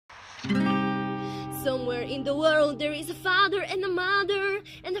Somewhere in the world there is a father and a mother,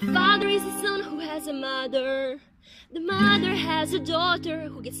 and the father is a son who has a mother. The mother has a daughter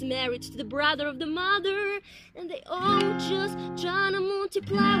who gets married to the brother of the mother, and they all just trying to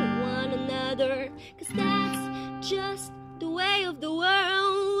multiply with one another, 'cause that's just the way of the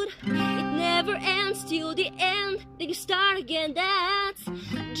world. It never ends till the end, then you start again. That's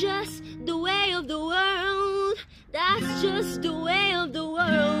just the way of the world. That's just the way of the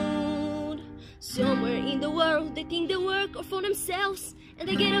world. Somewhere in the world they think they work or for themselves, and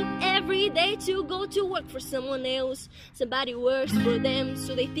they get up every day to go to work for someone else. Somebody works for them,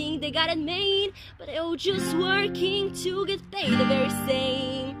 so they think they got it made, but they're all just working to get paid the very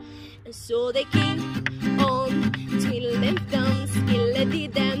same. And so they keep on twiddling them thumbs,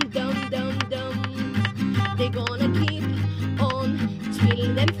 skillety-dam-dum-dum-dum. They're gonna keep on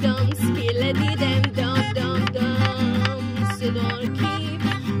twiddling them thumbs, skillety-dam-dum-dum-dum. So gonna keep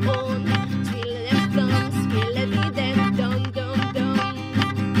on twiddling them thumbs, skillety-dam-dum-dum-dum.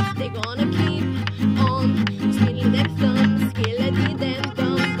 They're gonna keep on twiddling them thumbs,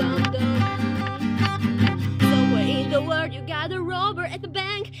 skillety-dam-dum-dum-dum. Somewhere in the world you got a robber at the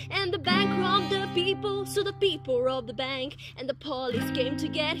bank, and the bank robbed the people, so the people robbed the bank, and the police came to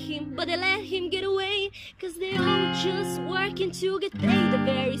get him, but they let him get away, 'cause they all just working to get paid the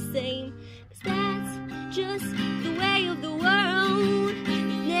very same. 'Cause that's just the way of the world.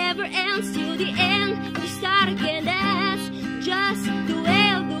 It never ends till the end, you start again. That's just the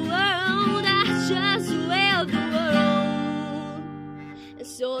way of the world. That's just the way of the world. And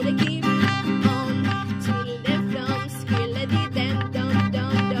so they keep on twiddling their thumbs,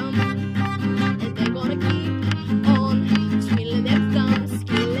 skillety-dam-dum-dum-dum. And they're gonna keep on twiddling their thumbs,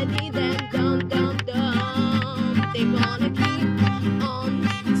 skillety-dam-dum-dum-dum. They're gonna keep on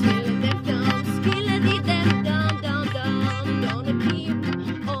twiddling their thumbs, skillety-dam-dum-dum-dum. Gonna keep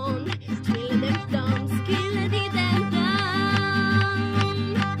on twiddling their thumbs,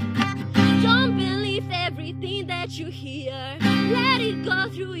 skillety-dam-dum. Don't believe everything that you hear. Let it go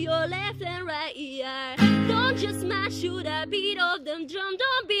through your left and right ear. Don't just match to the beat of them drum.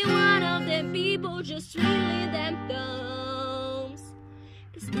 Don't be one of them people just twiddling them thumbs.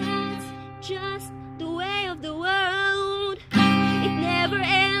 'Cause that's just the way of the world. It never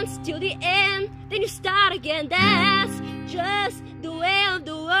ends till the end, then you start again. That's just the way of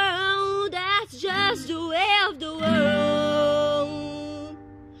the world. That's just the way of the world.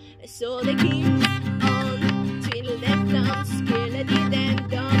 And so they keep on twiddling their thumbs,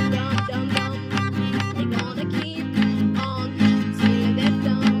 skillety-dam-dum-dum-dum-dum. They're gonna keep on twiddling their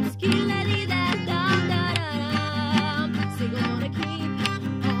thumbs, skillety-dam-dum-dum-dum. They're gonna keep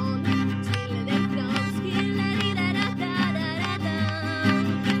on twiddling their thumbs, skillety-da-da-da-da-da-da.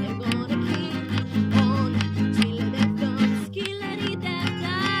 They're gonna keep on twiddling their thumbs,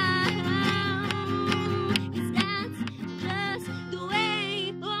 skillety-dam-dum. 'Cause that's just the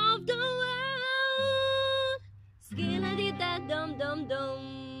way of the world. Skillety-da-dum-dum-dum.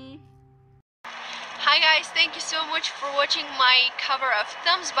 Hi guys, thank you so much for watching my cover of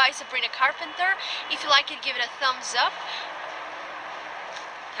Thumbs by Sabrina Carpenter. If you like it, give it a thumbs up.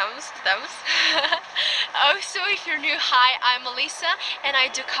 Thumbs. Also, if you're new, hi, I'm Melissa and I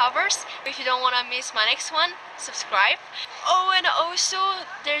do covers. If you don't want to miss my next one, subscribe. Oh, and also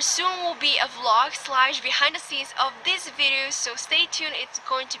there soon will be a vlog / behind the scenes of this video, so stay tuned. It's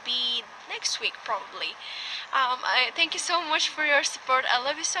going to be next week probably. Thank you so much for your support. I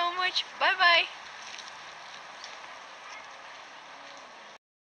love you so much. Bye bye.